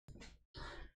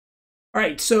All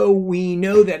right, so we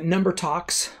know that number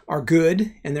talks are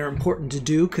good and they're important to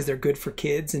do because they're good for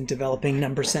kids and developing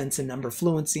number sense and number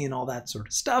fluency and all that sort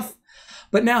of stuff.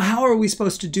 But now how are we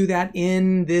supposed to do that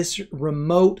in this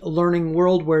remote learning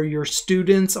world where your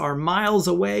students are miles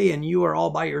away and you are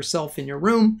all by yourself in your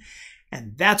room?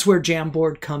 And that's where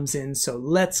Jamboard comes in. So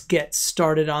let's get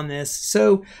started on this.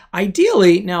 So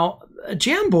ideally, now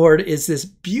Jamboard is this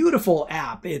beautiful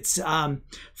app. It's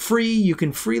free. You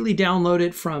can freely download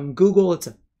it from Google.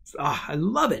 I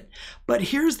love it. But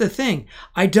here's the thing.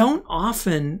 I don't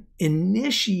often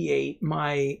initiate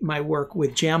my work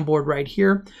with Jamboard right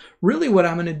here. Really what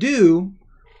I'm going to do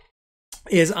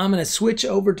is I'm going to switch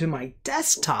over to my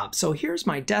desktop. So here's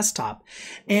my desktop.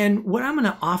 And what I'm going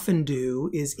to often do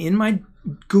is in my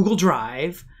Google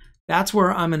Drive, that's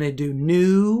where I'm going to do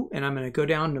new, and I'm going to go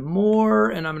down to more,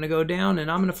 and I'm going to go down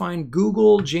and I'm going to find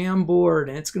Google Jamboard.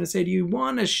 And it's going to say, do you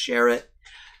want to share it?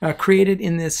 Create it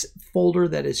in this folder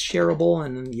that is shareable,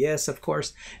 and yes, of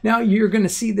course. Now you're going to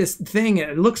see this thing.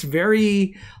 It looks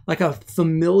very like a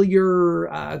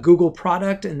familiar Google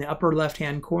product in the upper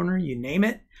left-hand corner. You name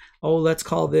it. Oh, let's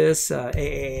call this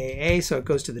AAA, so it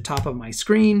goes to the top of my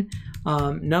screen.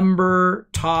 Number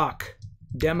talk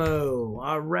demo.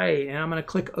 All right, and I'm going to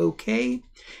click OK,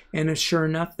 and sure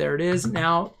enough, there it is.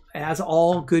 Now, as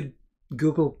all good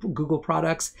Google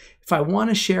products, if I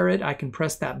want to share it, I can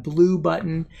press that blue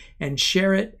button and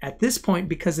share it. At this point,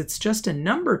 because it's just a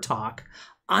number talk,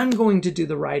 I'm going to do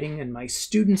the writing and my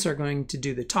students are going to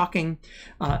do the talking.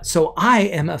 So I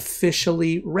am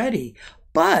officially ready.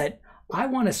 But I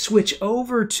want to switch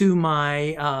over to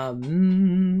my,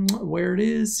 where it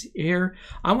is here.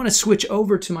 I want to switch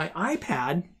over to my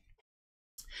iPad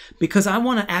because I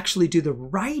want to actually do the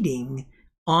writing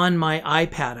on my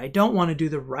iPad. I don't want to do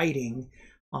the writing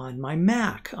on my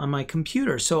Mac, on my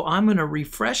computer. So I'm going to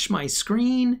refresh my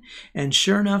screen, and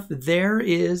sure enough, there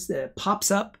is, it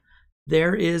pops up.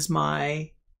 There is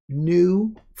my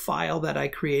new file that I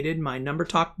created, my number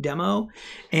talk demo,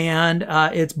 and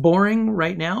it's boring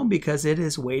right now because it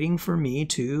is waiting for me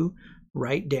to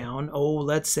write down, oh,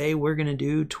 let's say we're going to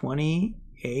do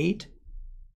 28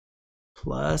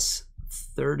 plus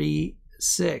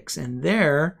 36, and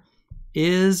there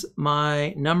is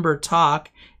my number talk,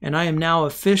 and I am now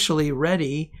officially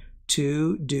ready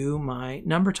to do my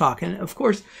number talk. And of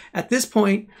course, at this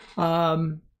point,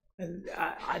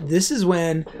 this is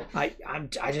when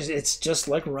it's just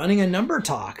like running a number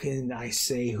talk, and I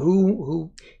say,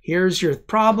 who here's your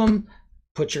problem,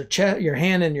 put your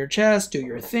hand in your chest, do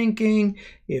your thinking.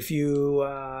 If you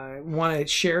want to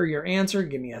share your answer,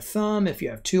 give me a thumb. If you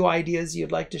have 2 ideas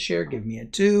you'd like to share, give me a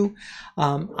 2.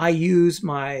 I use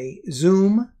my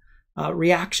Zoom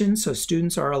reaction, so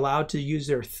students are allowed to use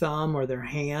their thumb or their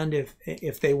hand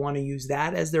if they want to use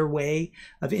that as their way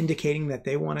of indicating that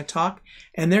they want to talk.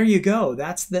 And there you go.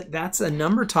 That's a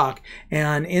number talk.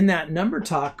 And in that number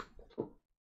talk,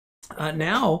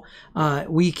 now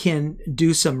we can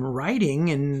do some writing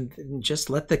and just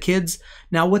let the kids.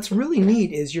 Now what's really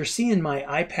neat is you're seeing my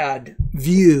iPad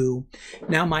view.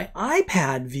 Now my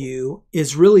iPad view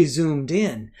is really zoomed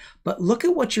in, but look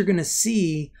at what you're going to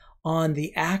see on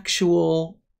the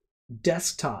actual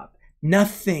desktop.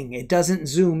 Nothing. It doesn't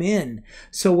zoom in.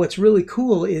 So what's really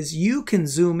cool is you can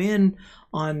zoom in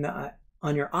on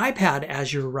your iPad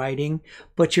as you're writing,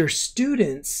 but your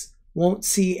students won't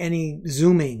see any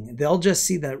zooming. They'll just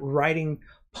see the writing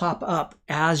pop up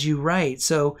as you write.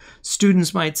 So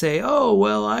students might say, oh,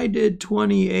 well, I did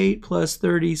 28 plus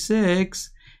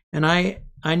 36, and I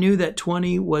knew that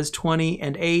 20 was 20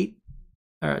 and 8,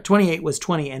 or 28 was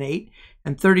 20 and 8,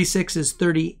 and 36 is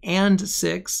 30 and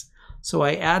 6. So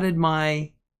I added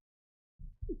my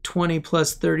 20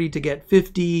 plus 30 to get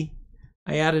 50.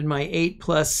 I added my 8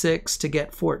 plus 6 to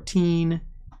get 14.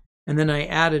 And then I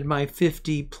added my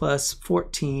 50 plus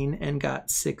 14 and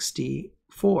got 64.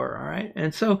 All right.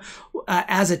 And so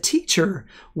as a teacher,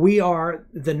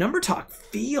 the number talk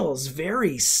feels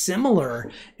very similar,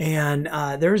 and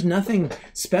there's nothing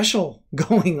special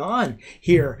going on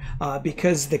here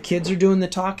because the kids are doing the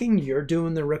talking, you're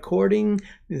doing the recording.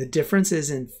 The difference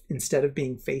is instead of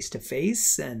being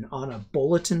face-to-face and on a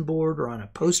bulletin board or on a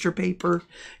poster paper,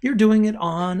 you're doing it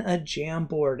on a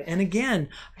Jamboard. And again,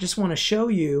 I just want to show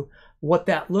you what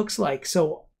that looks like.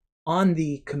 So on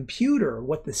the computer,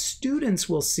 what the students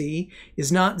will see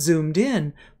is not zoomed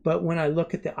in, but when I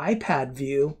look at the iPad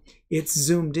view, it's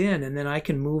zoomed in, and then I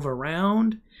can move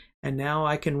around, and now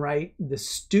I can write the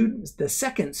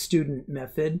second student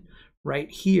method right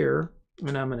here,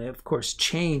 and I'm going to, of course,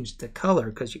 change the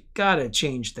color because you got to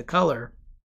change the color.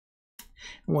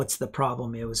 And what's the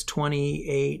problem? It was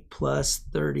 28 plus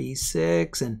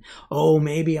 36. And oh,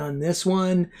 maybe on this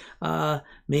one,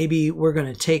 maybe we're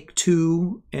going to take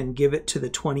 2 and give it to the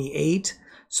 28.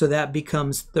 So that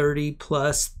becomes 30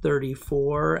 plus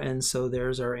 34. And so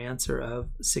there's our answer of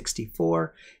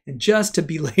 64. And just to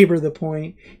belabor the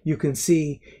point, you can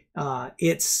see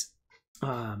it's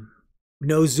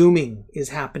no zooming is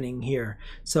happening here.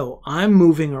 So I'm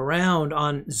moving around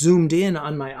zoomed in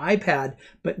on my iPad,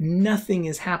 but nothing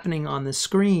is happening on the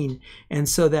screen. And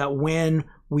so that when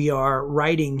we are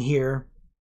writing here,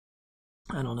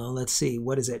 I don't know, let's see,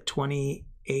 what is it?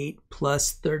 28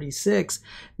 plus 36.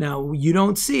 Now you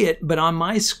don't see it, but on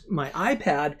my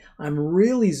iPad, I'm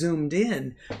really zoomed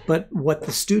in. But what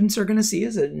the students are going to see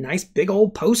is a nice big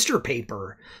old poster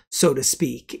paper, so to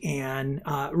speak, and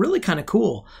really kind of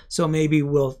cool. So maybe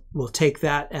we'll take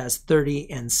that as 30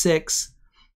 and 6,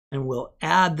 and we'll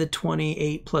add the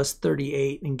 28 plus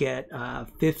 38 and get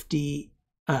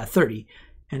 30,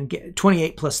 and get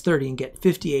 28 plus 30 and get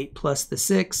 58 plus the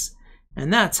 6,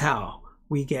 and that's how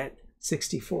we get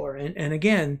 64. And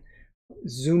again,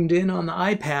 zoomed in on the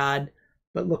iPad,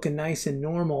 but looking nice and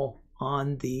normal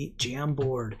on the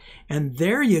Jamboard. And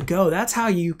there you go. That's how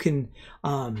you can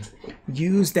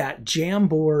use that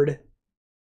Jamboard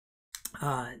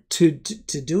to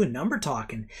do a number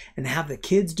talk and have the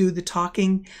kids do the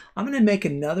talking. I'm going to make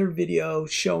another video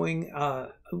showing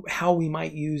how we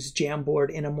might use Jamboard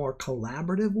in a more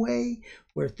collaborative way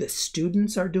where the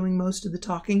students are doing most of the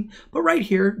talking. But right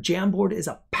here, Jamboard is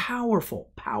a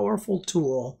powerful, powerful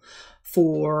tool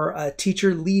for a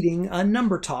teacher leading a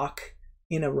number talk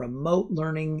in a remote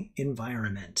learning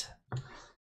environment.